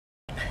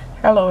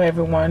Hello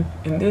everyone,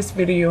 in this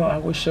video I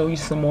will show you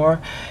some more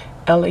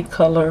LA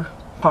color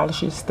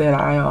polishes that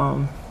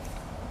I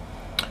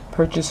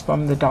purchased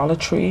from the Dollar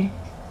Tree.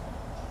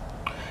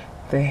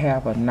 They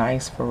have a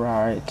nice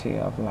variety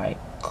of like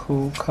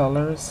cool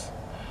colors,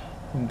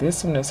 and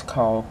this one is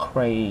called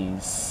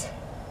Craze,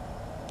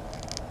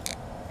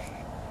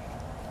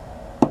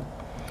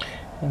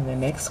 and the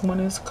next one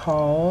is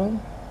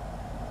called,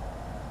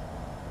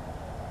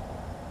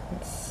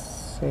 let's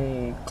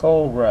see,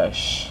 Gold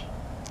Rush.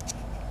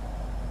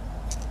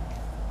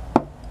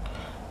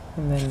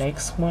 And the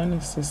next one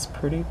is this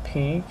pretty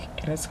pink,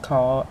 and it's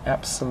called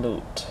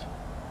Absolute.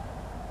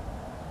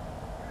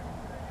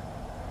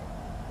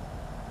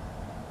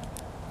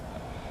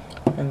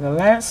 And the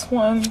last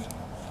one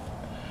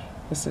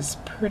is this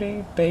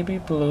pretty baby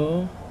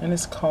blue, and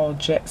it's called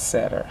Jet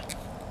Setter.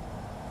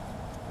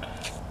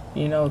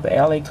 You know, the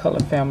LA Color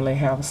family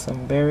have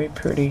some very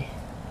pretty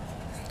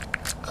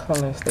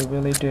colors, they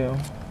really do.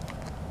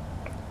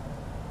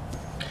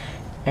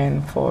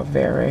 And for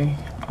very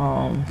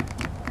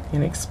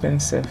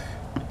inexpensive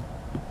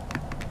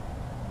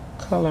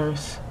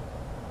colors.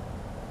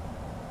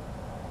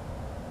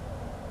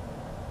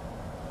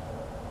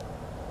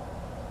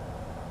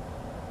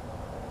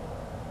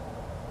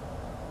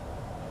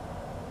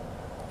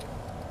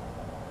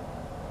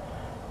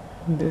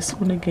 And this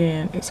one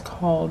again is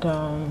called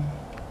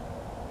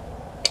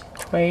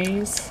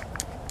Craze.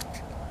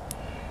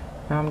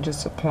 I'm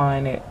just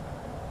applying it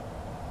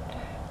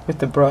with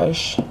the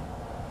brush,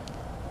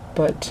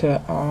 but to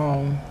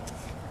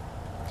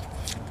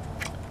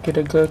get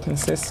a good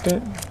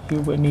consistent, you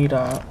would need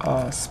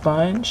a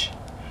sponge.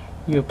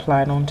 You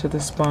apply it onto the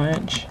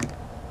sponge,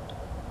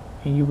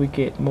 and you would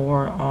get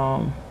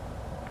more.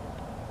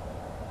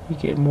 You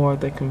get more of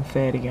the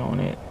confetti on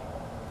it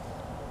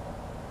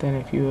than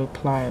if you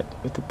apply it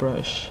with the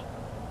brush.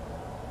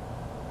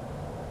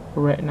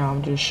 But right now,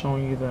 I'm just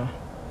showing you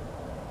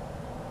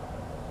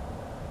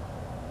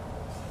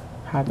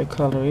how the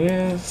color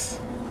is.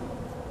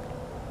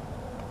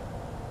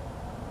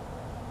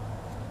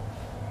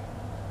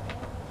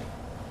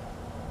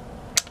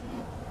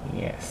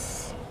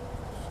 Yes.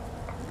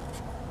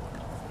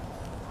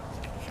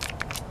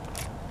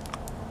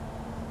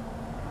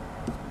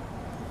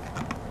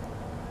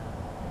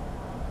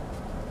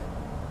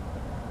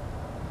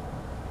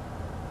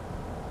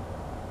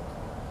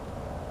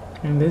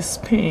 And this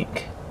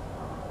pink,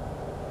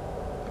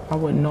 I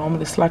would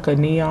normally, it's like a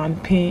neon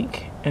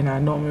pink, and I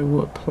normally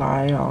would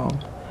apply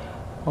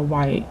a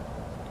white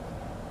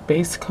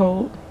base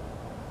coat,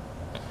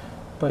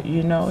 but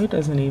you know, it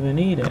doesn't even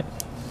need it.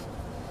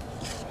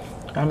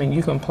 I mean,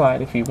 you can apply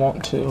it if you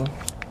want to.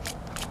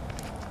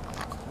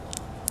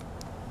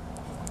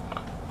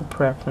 A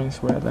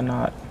preference whether or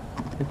not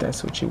if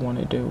that's what you want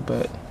to do,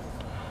 but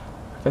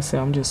like I said,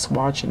 I'm just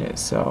swatching it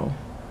so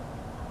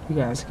you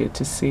guys get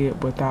to see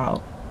it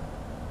without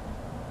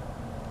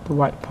the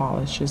white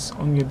polish, just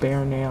on your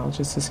bare nail,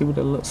 just to see what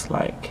it looks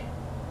like.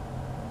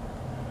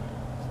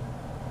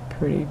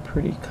 Pretty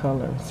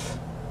colors.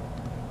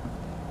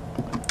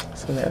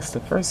 So that's the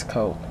first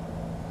coat.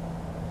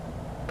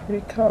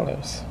 Pretty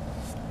colors.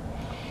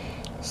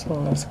 So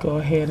let's go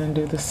ahead and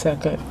do the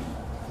second.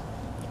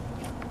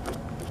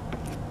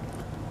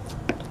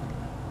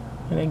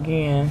 And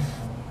again,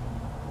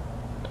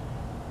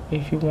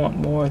 if you want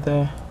more of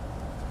the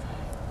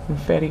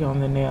confetti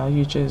on the nail,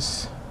 you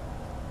just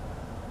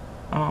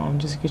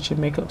get your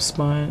makeup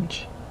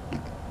sponge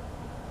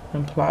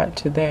and apply it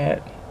to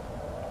that.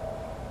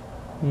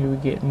 You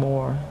would get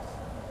more.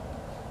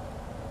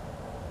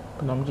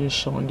 But I'm just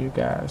showing you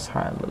guys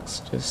how it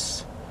looks,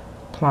 just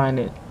applying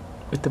it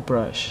with the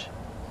brush.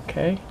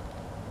 Okay.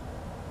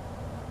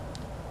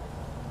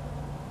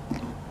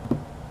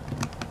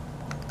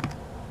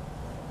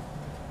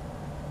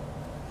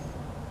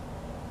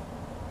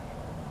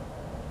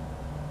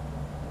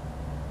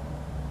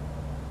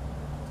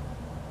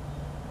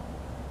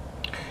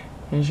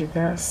 As you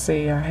guys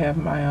see, I have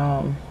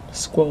my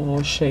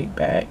squirrel shape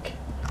back,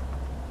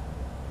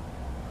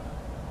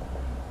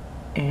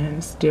 and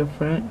it's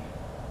different.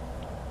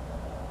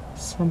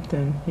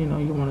 Something, you know,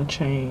 you want to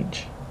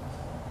change.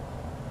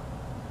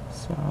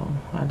 So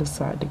I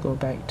decided to go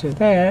back to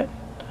that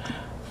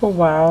for a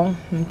while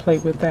and play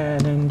with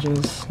that and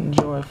just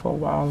enjoy it for a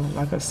while.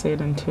 Like I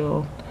said,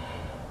 until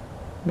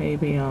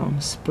maybe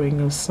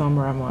spring or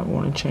summer, I might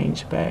want to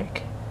change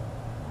back.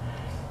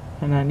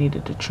 And I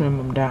needed to trim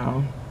them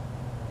down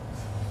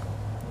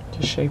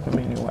to shape them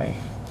anyway.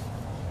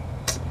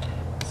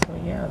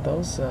 So yeah,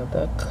 those are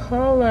the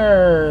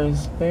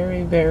colors.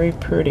 Very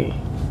pretty.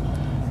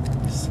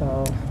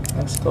 So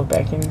let's go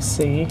back and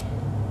see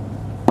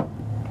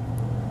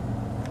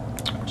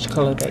which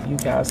color that you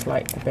guys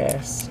like the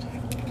best.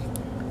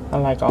 I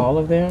like all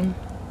of them.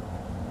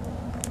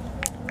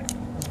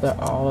 They're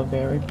all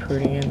very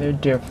pretty and they're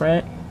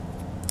different.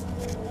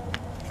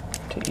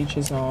 To each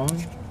his own.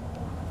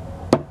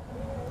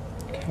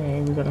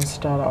 Okay, we're gonna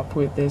start off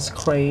with this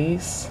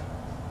Craze.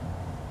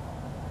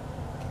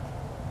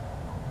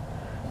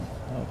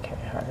 Okay,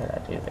 how did I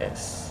do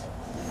this?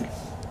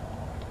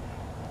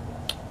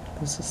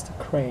 This is the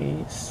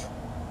craze.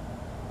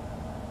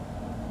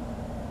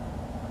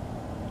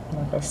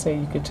 Like I say,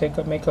 you could take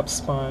a makeup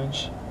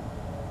sponge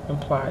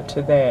and apply it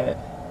to that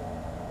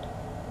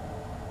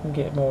and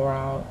get more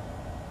out.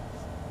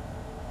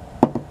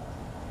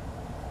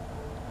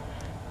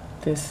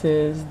 This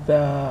is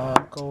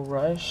the Gold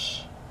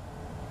Rush.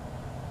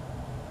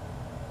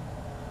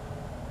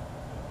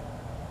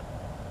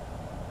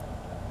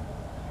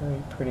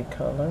 Very pretty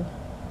color.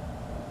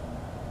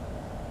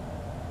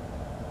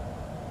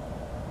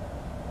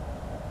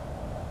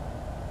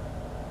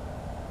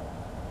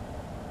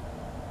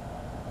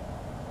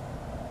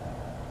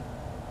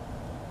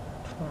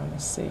 Trying to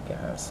see,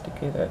 guys, to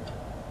get it.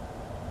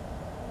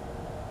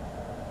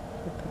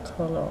 Get the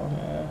color on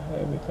there.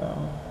 There we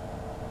go.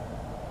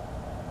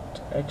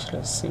 To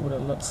actually see what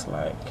it looks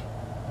like.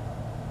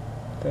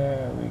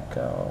 There we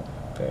go.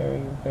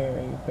 Very,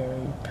 very,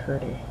 very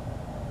pretty.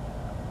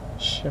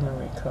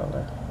 Shimmery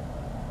color.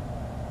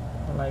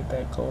 I like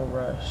that Gold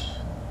Rush.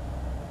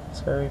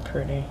 It's very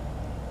pretty.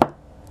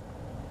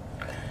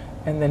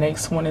 And the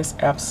next one is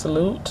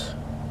Absolute.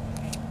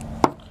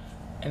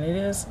 And it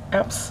is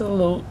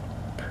absolute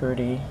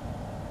pretty.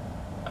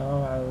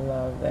 Oh, I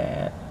love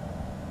that.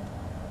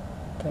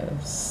 That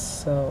is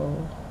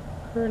so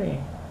pretty.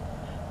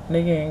 And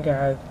again,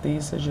 guys,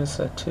 these are just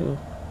a two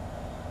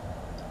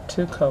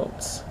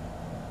coats.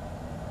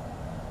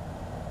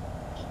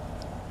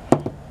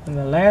 And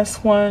the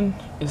last one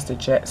is the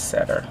Jet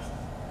Setter.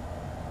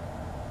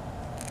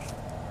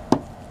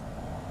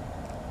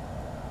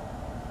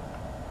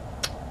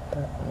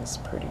 That one is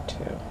pretty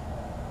too.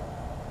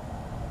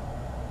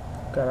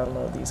 Gotta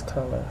love these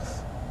colors.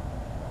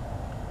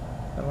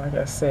 And like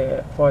I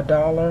said, for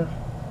 $1,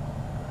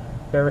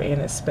 very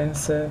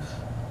inexpensive.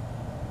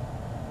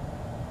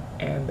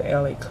 And the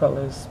LA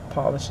Colors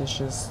polish is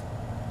just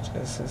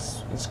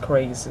it's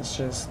crazy. It's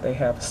just, they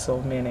have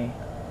so many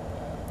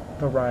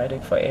variety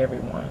for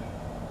everyone.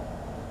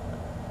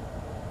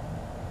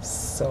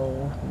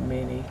 So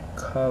many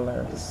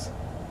colors.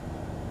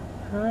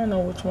 I don't know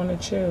which one to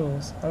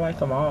choose. I like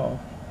them all.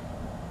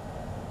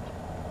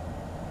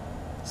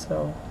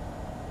 So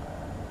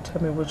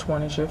tell me which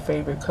one is your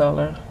favorite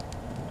color.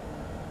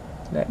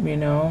 Let me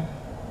know.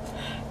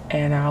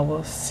 And I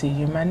will see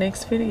you in my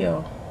next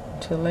video.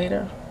 Until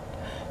later.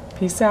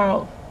 Peace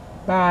out.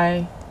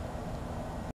 Bye.